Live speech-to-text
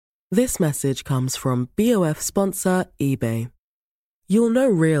This message comes from BOF sponsor eBay. You'll know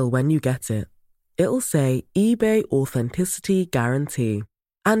real when you get it. It'll say eBay Authenticity Guarantee.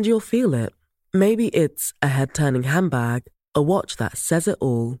 And you'll feel it. Maybe it's a head-turning handbag, a watch that says it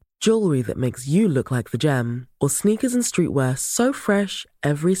all, jewelry that makes you look like the gem, or sneakers and streetwear so fresh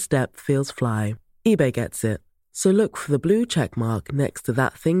every step feels fly. eBay gets it. So look for the blue check mark next to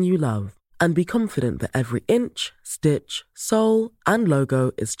that thing you love. And be confident that every inch, stitch, sole, and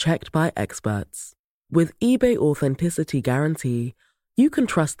logo is checked by experts. With eBay Authenticity Guarantee, you can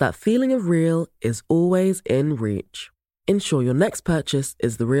trust that feeling of real is always in reach. Ensure your next purchase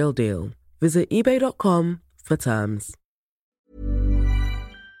is the real deal. Visit ebay.com for terms.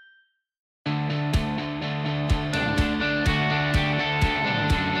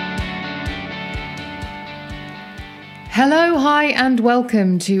 Hello, hi, and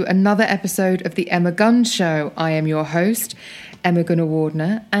welcome to another episode of The Emma Gunn Show. I am your host, Emma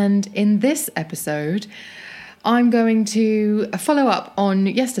Gunn-Wardner, and in this episode, I'm going to follow up on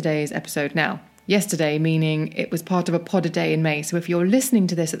yesterday's episode now. Yesterday, meaning it was part of a pod a day in May. So if you're listening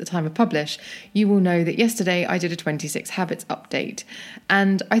to this at the time of publish, you will know that yesterday I did a 26 habits update.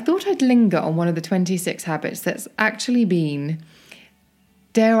 And I thought I'd linger on one of the 26 habits that's actually been,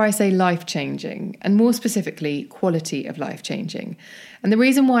 dare I say, life-changing, and more specifically, quality of life-changing. And the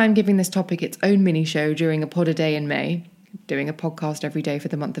reason why I'm giving this topic its own mini-show during a pod a day in May, doing a podcast every day for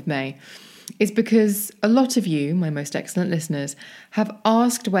the month of May, is because a lot of you, my most excellent listeners, have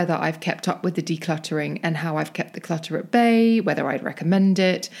asked whether I've kept up with the decluttering and how I've kept the clutter at bay, whether I'd recommend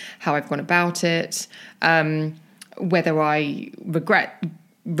it, how I've gone about it, whether I regret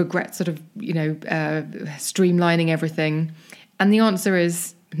sort of, streamlining everything. And the answer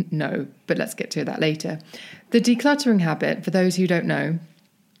is no, but let's get to that later. The decluttering habit, for those who don't know,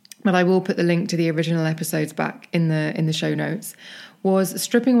 but I will put the link to the original episodes back in the show notes, was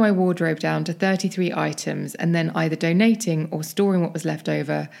stripping my wardrobe down to 33 items and then either donating or storing what was left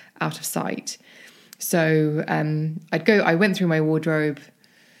over out of sight. So I went through my wardrobe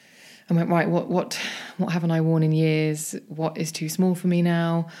and went, right, what haven't I worn in years? What is too small for me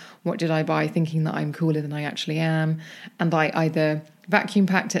now? What did I buy thinking that I'm cooler than I actually am? And I either vacuum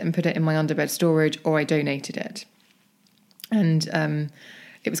packed it and put it in my underbed storage, or I donated it. And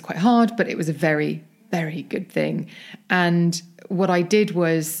it was quite hard, but it was a very, very good thing. And what I did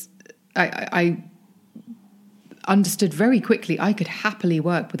was I understood very quickly I could happily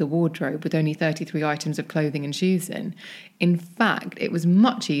work with a wardrobe with only 33 items of clothing and shoes in. In fact, it was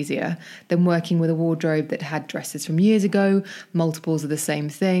much easier than working with a wardrobe that had dresses from years ago, multiples of the same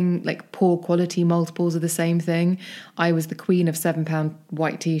thing, like poor quality multiples of the same thing. I was the queen of £7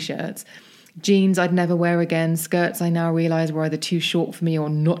 white t-shirts. Jeans I'd never wear again, skirts I now realise were either too short for me or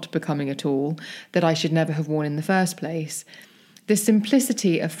not becoming at all, that I should never have worn in the first place. The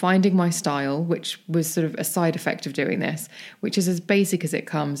simplicity of finding my style, which was sort of a side effect of doing this, which is as basic as it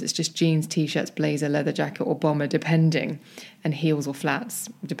comes. It's just jeans, t-shirts, blazer, leather jacket or bomber, depending, and heels or flats,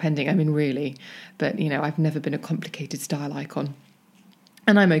 depending. I mean, really. But, I've never been a complicated style icon.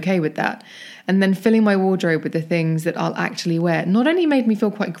 And I'm okay with that. And then filling my wardrobe with the things that I'll actually wear not only made me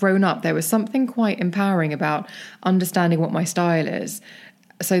feel quite grown up, there was something quite empowering about understanding what my style is.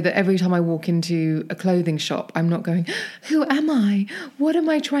 So that every time I walk into a clothing shop, I'm not going, who am I? What am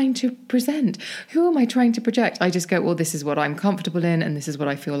I trying to present? Who am I trying to project? I just go, well, this is what I'm comfortable in and this is what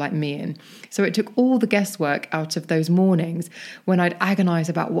I feel like me in. So it took all the guesswork out of those mornings when I'd agonise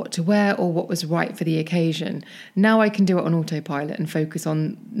about what to wear or what was right for the occasion. Now I can do it on autopilot and focus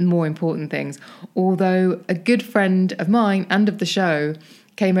on more important things. Although a good friend of mine and of the show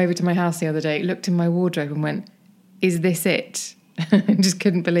came over to my house the other day, looked in my wardrobe and went, is this it? I just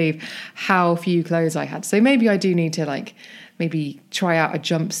couldn't believe how few clothes I had. So maybe I do need to maybe try out a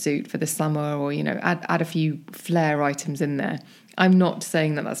jumpsuit for the summer or, add a few flair items in there. I'm not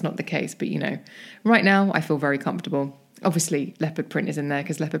saying that that's not the case, but, right now I feel very comfortable. Obviously, leopard print is in there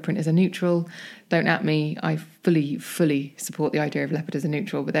because leopard print is a neutral. Don't at me. I fully support the idea of leopard as a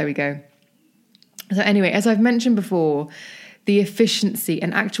neutral, but there we go. So anyway, as I've mentioned before, the efficiency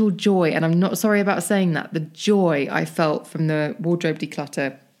and actual joy, and I'm not sorry about saying that, the joy I felt from the wardrobe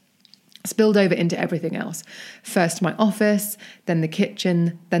declutter spilled over into everything else. First my office, then the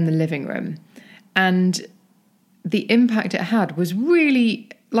kitchen, then the living room. And the impact it had was really,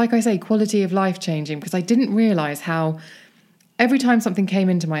 like I say, quality of life changing, because I didn't realise how every time something came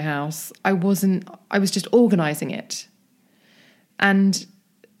into my house, I was just organising it. And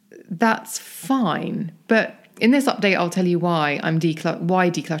that's fine. But in this update, I'll tell you why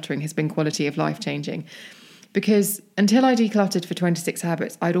why decluttering has been quality of life changing. Because until I decluttered for 26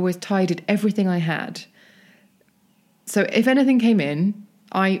 habits, I'd always tidied everything I had. So if anything came in,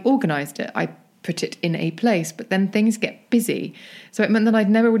 I organised it. I put it in a place, but then things get busy. So it meant that I'd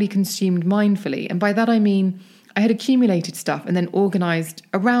never really consumed mindfully. And by that I mean I had accumulated stuff and then organised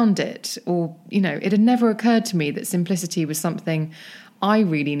around it. Or, it had never occurred to me that simplicity was something I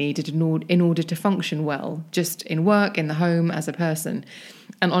really needed in order to function well, just in work, in the home, as a person.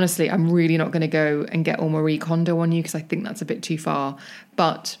 And honestly, I'm really not going to go and get all Marie Kondo on you because I think that's a bit too far.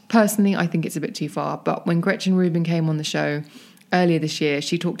 But personally, I think it's a bit too far. But when Gretchen Rubin came on the show earlier this year,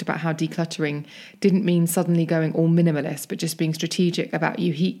 she talked about how decluttering didn't mean suddenly going all minimalist, but just being strategic about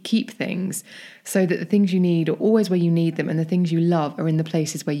you keep things so that the things you need are always where you need them and the things you love are in the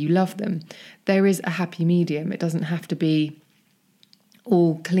places where you love them. There is a happy medium. It doesn't have to be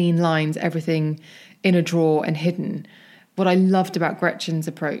all clean lines, everything in a drawer and hidden. What I loved about Gretchen's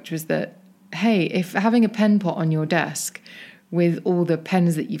approach was that, hey, if having a pen pot on your desk with all the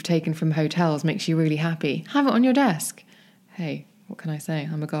pens that you've taken from hotels makes you really happy, have it on your desk. Hey, what can I say?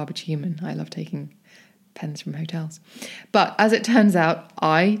 I'm a garbage human. I love taking pens from hotels. But as it turns out,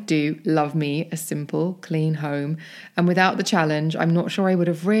 I do love me a simple, clean home. And without the challenge, I'm not sure I would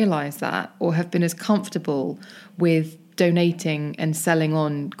have realised that or have been as comfortable with donating and selling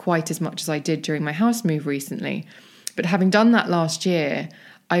on quite as much as I did during my house move recently. But having done that last year,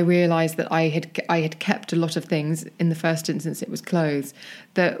 I realised that I had kept a lot of things. In the first instance, it was clothes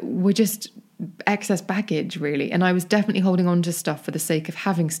that were just excess baggage, really. And I was definitely holding on to stuff for the sake of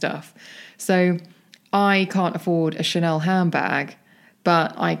having stuff. So I can't afford a Chanel handbag,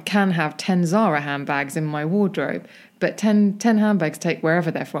 but I can have 10 Zara handbags in my wardrobe. But 10 handbags, take wherever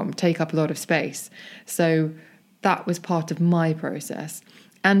they're from, take up a lot of space. So that was part of my process.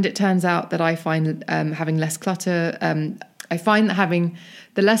 And it turns out that I find having less clutter, I find that having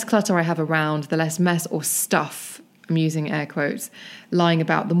the less clutter I have around, the less mess or stuff, I'm using air quotes, lying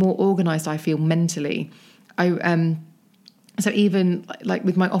about, the more organised I feel mentally. So even like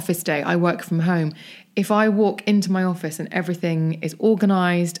with my office day, I work from home. If I walk into my office and everything is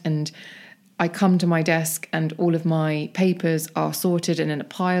organised and I come to my desk and all of my papers are sorted and in a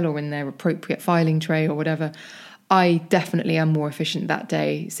pile or in their appropriate filing tray or whatever, I definitely am more efficient that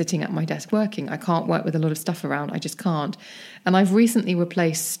day sitting at my desk working. I can't work with a lot of stuff around. I just can't. And I've recently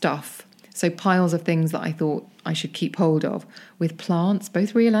replaced stuff, so piles of things that I thought I should keep hold of, with plants,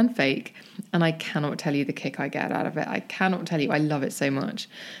 both real and fake. And I cannot tell you the kick I get out of it. I cannot tell you. I love it so much.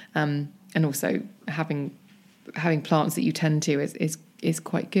 And also having plants that you tend to is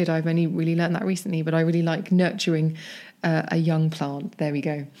quite good. I've only really learned that recently, but I really like nurturing a young plant. There we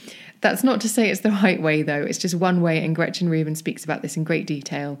go. That's not to say it's the right way, though. It's just one way, and Gretchen Rubin speaks about this in great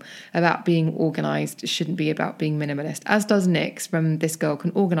detail, about being organised. It shouldn't be about being minimalist, as does Nix from This Girl Can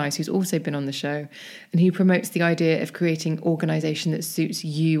Organise, who's also been on the show, and he promotes the idea of creating organisation that suits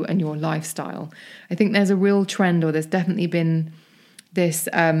you and your lifestyle. I think there's a real trend, or there's definitely been this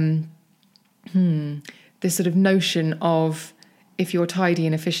this sort of notion of, if you're tidy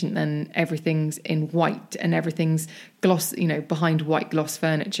and efficient, then everything's in white and everything's gloss, behind white gloss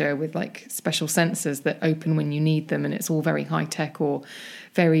furniture with like special sensors that open when you need them. And it's all very high tech or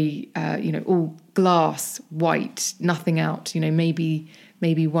very, all glass, white, nothing out, maybe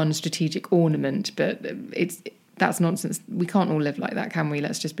one strategic ornament, but that's nonsense. We can't all live like that, can we?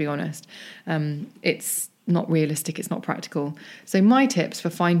 Let's just be honest. It's not realistic. It's not practical. So my tips for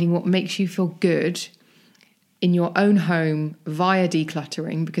finding what makes you feel good in your own home via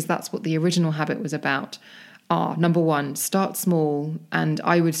decluttering, because that's what the original habit was about, are: number one, start small. And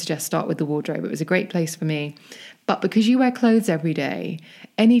I would suggest start with the wardrobe. It was a great place for me. But because you wear clothes every day,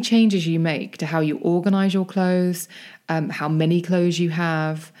 any changes you make to how you organise your clothes, how many clothes you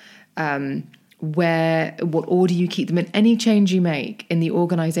have, what order you keep them in, any change you make in the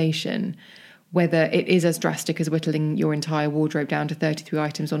organisation, whether it is as drastic as whittling your entire wardrobe down to 33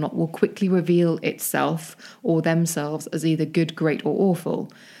 items or not, will quickly reveal itself or themselves as either good, great, or awful,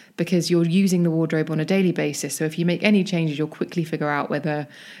 because you're using the wardrobe on a daily basis. So if you make any changes, you'll quickly figure out whether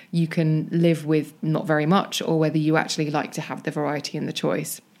you can live with not very much or whether you actually like to have the variety and the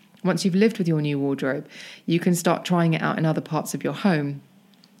choice. Once you've lived with your new wardrobe, you can start trying it out in other parts of your home.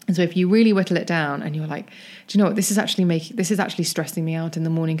 And so if you really whittle it down and you're like, do you know what, this is actually stressing me out in the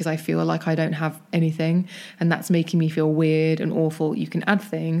morning because I feel like I don't have anything and that's making me feel weird and awful, you can add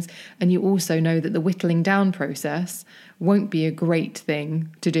things. And you also know that the whittling down process won't be a great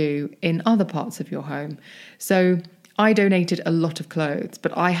thing to do in other parts of your home. So I donated a lot of clothes,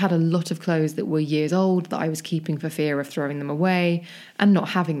 but I had a lot of clothes that were years old that I was keeping for fear of throwing them away and not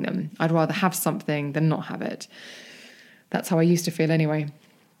having them. I'd rather have something than not have it. That's how I used to feel anyway.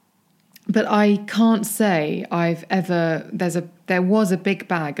 But I can't say there was a big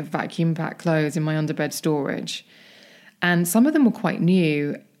bag of vacuum packed clothes in my underbed storage. And some of them were quite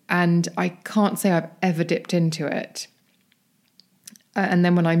new, and I can't say I've ever dipped into it. And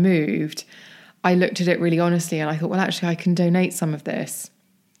then when I moved, I looked at it really honestly and I thought, well, actually, I can donate some of this.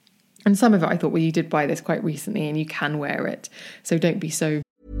 And some of it, I thought, well, you did buy this quite recently and you can wear it. So don't be so...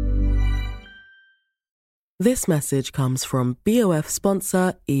 This message comes from BOF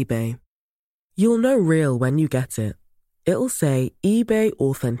sponsor eBay. You'll know real when you get it. It'll say eBay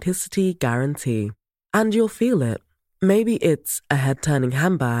Authenticity Guarantee. And you'll feel it. Maybe it's a head-turning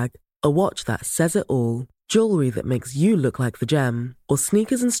handbag, a watch that says it all, jewelry that makes you look like the gem, or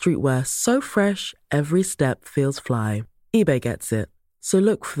sneakers and streetwear so fresh every step feels fly. eBay gets it. So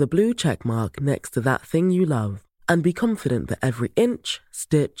look for the blue check mark next to that thing you love and be confident that every inch,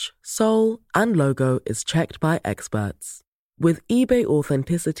 stitch, sole, and logo is checked by experts. With eBay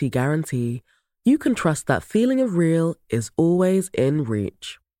Authenticity Guarantee, you can trust that feeling of real is always in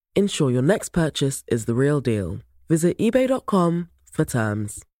reach. Ensure your next purchase is the real deal. Visit ebay.com for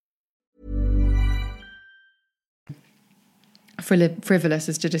terms. Frivolous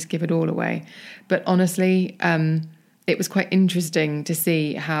as to just give it all away. But honestly, it was quite interesting to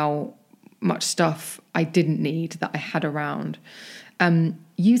see how much stuff I didn't need that I had around.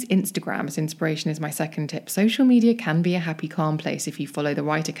 Use Instagram as inspiration is my second tip. Social media can be a happy, calm place if you follow the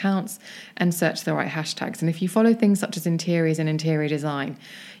right accounts and search the right hashtags. And if you follow things such as interiors and interior design,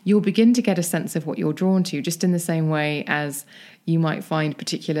 you'll begin to get a sense of what you're drawn to, just in the same way as you might find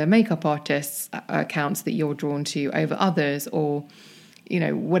particular makeup artists' accounts that you're drawn to over others, or, you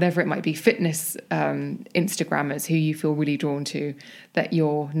know, whatever it might be, fitness Instagrammers who you feel really drawn to that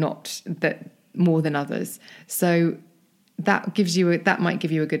you're not, that more than others. So that might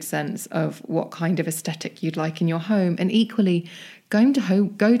give you a good sense of what kind of aesthetic you'd like in your home. And equally, go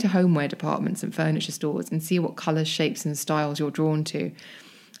to homeware departments and furniture stores and see what colours, shapes and styles you're drawn to.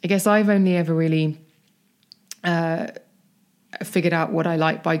 I guess I've only ever really figured out what I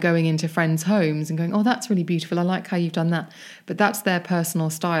like by going into friends' homes and going, oh, that's really beautiful, I like how you've done that. But that's their personal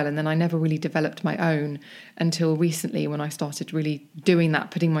style. And then I never really developed my own until recently, when I started really doing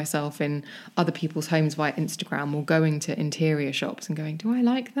that, putting myself in other people's homes via Instagram or going to interior shops and going, do I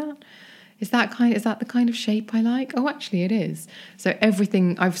like that? Is that the kind of shape I like? Oh, actually it is. So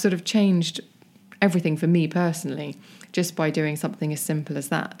everything, I've sort of changed everything for me personally, just by doing something as simple as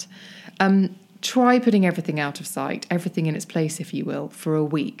that. Try putting everything out of sight, everything in its place, if you will, for a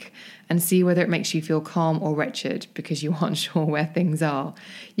week, and see whether it makes you feel calm or wretched because you aren't sure where things are.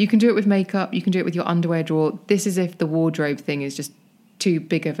 You can do it with makeup, you can do it with your underwear drawer. This is if the wardrobe thing is just too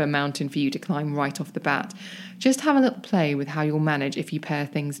big of a mountain for you to climb right off the bat. Just have a little play with how you'll manage if you pare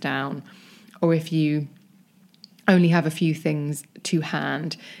things down, or if you only have a few things to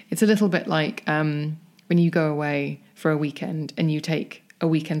hand. It's a little bit like when you go away for a weekend and you take a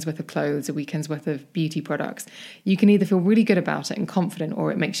weekend's worth of clothes, a weekend's worth of beauty products. You can either feel really good about it and confident,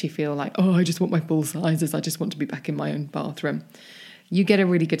 or it makes you feel like, oh, I just want my full sizes. I just want to be back in my own bathroom. You get a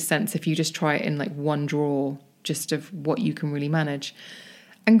really good sense if you just try it in like one drawer, just of what you can really manage.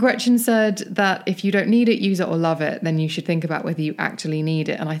 And Gretchen said that if you don't need it, use it or love it, then you should think about whether you actually need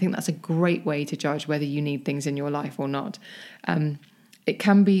it. And I think that's a great way to judge whether you need things in your life or not. It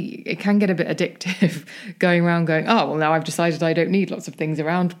can get a bit addictive going around going, oh, well, now I've decided I don't need lots of things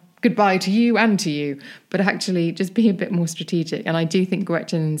around. Goodbye to you and to you. But actually just be a bit more strategic. And I do think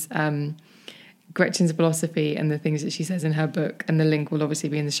Gretchen's philosophy and the things that she says in her book, and the link will obviously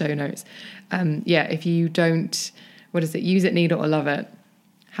be in the show notes. If you don't, use it, need it or love it,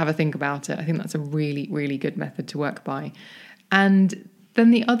 have a think about it. I think that's a really, really good method to work by. And then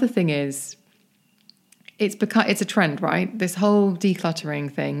the other thing is, it's a trend, right? This whole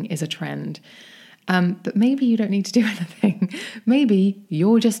decluttering thing is a trend. But maybe you don't need to do anything. Maybe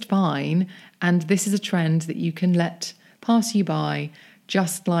you're just fine, and this is a trend that you can let pass you by,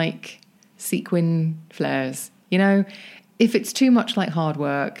 just like sequin flares. You know, if it's too much like hard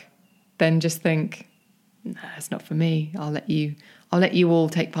work, then just think, nah, it's not for me. I'll let you all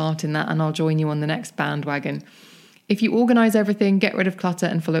take part in that, and I'll join you on the next bandwagon. If you organise everything, get rid of clutter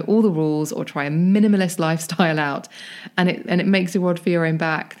and follow all the rules, or try a minimalist lifestyle out, and it makes a rod for your own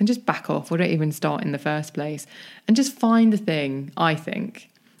back, then just back off, or don't even start in the first place. And just find the thing, I think.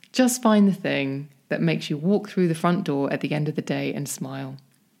 Just find the thing that makes you walk through the front door at the end of the day and smile.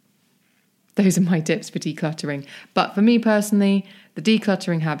 Those are my tips for decluttering. But for me personally, the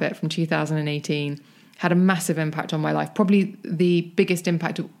decluttering habit from 2018 had a massive impact on my life. Probably the biggest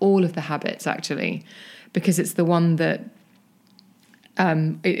impact of all of the habits, actually, because it's the one that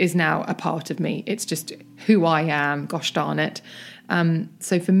it is now a part of me. It's just who I am, gosh darn it.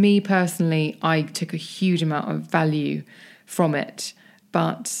 So for me personally, I took a huge amount of value from it.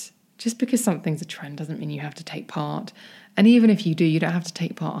 But just because something's a trend doesn't mean you have to take part. And even if you do, you don't have to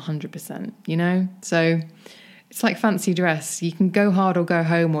take part 100%, you know? So it's like fancy dress. You can go hard or go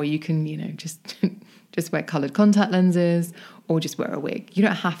home, or you can, you know, just just wear coloured contact lenses or just wear a wig. You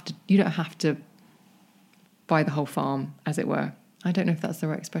don't have to buy the whole farm, as it were. I don't know if that's the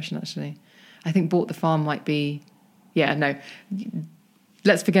right expression, actually. I think bought the farm might be, yeah, no.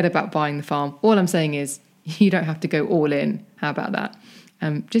 Let's forget about buying the farm. All I'm saying is you don't have to go all in. How about that?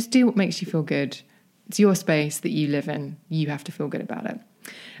 Just do what makes you feel good. It's your space that you live in. You have to feel good about it.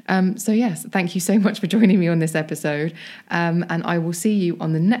 So yes, thank you so much for joining me on this episode. And I will see you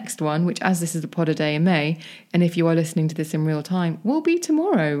on the next one, which, as this is a pod a day in May, and if you are listening to this in real time, will be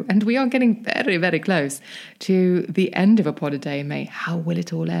tomorrow. And we are getting very, very close to the end of a pod a day in May. How will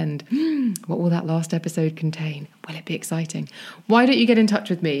it all end? What will that last episode contain? Will it be exciting? Why don't you get in touch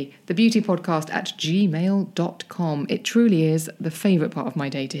with me? thebeautypodcast@gmail.com. It truly is the favourite part of my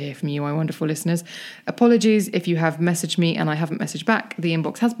day to hear from you, my wonderful listeners. Apologies if you have messaged me and I haven't messaged back. The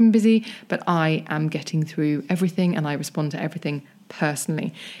inbox has been busy, but I am getting through everything and I respond to everything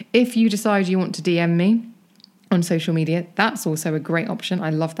personally. If you decide you want to DM me on social media, that's also a great option. I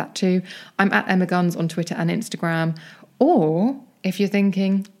love that too. I'm at Emma Guns on Twitter and Instagram. Or if you're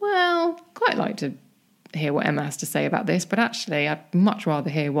thinking, well, quite like to hear what Emma has to say about this, but actually I'd much rather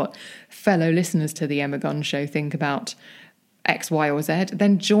hear what fellow listeners to the Emma Guns show think about X, Y, or Z,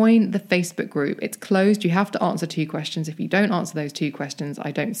 then join the Facebook group. It's closed. You have to answer 2 questions. If you don't answer those 2 questions,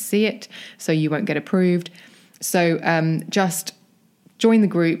 I don't see it, so you won't get approved. So just join the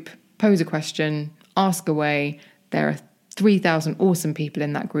group, pose a question, ask away. There are 3,000 awesome people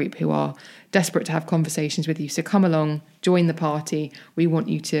in that group who are desperate to have conversations with you. So come along, join the party. We want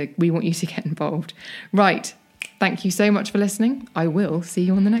you to get involved. Right. Thank you so much for listening. I will see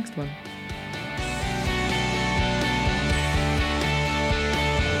you on the next one.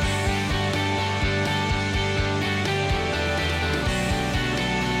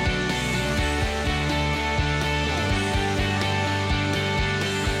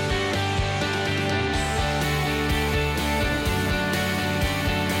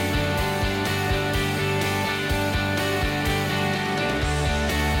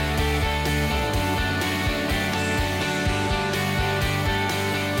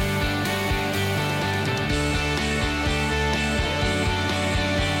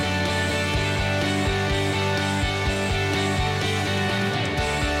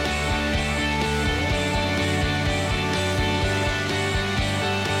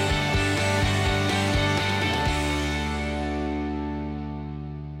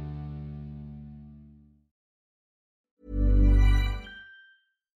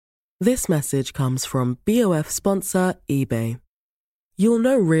 This message comes from BOF sponsor eBay. You'll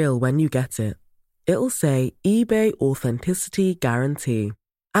know real when you get it. It'll say eBay Authenticity Guarantee.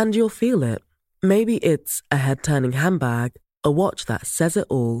 And you'll feel it. Maybe it's a head-turning handbag, a watch that says it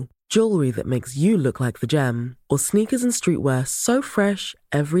all, jewelry that makes you look like the gem, or sneakers and streetwear so fresh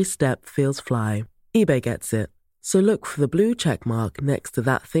every step feels fly. eBay gets it. So look for the blue check mark next to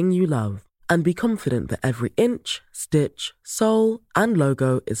that thing you love. And be confident that every inch, stitch, sole, and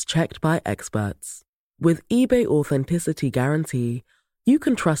logo is checked by experts. With eBay Authenticity Guarantee, you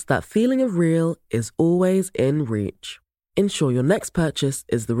can trust that feeling of real is always in reach. Ensure your next purchase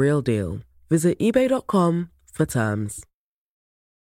is the real deal. Visit ebay.com for terms.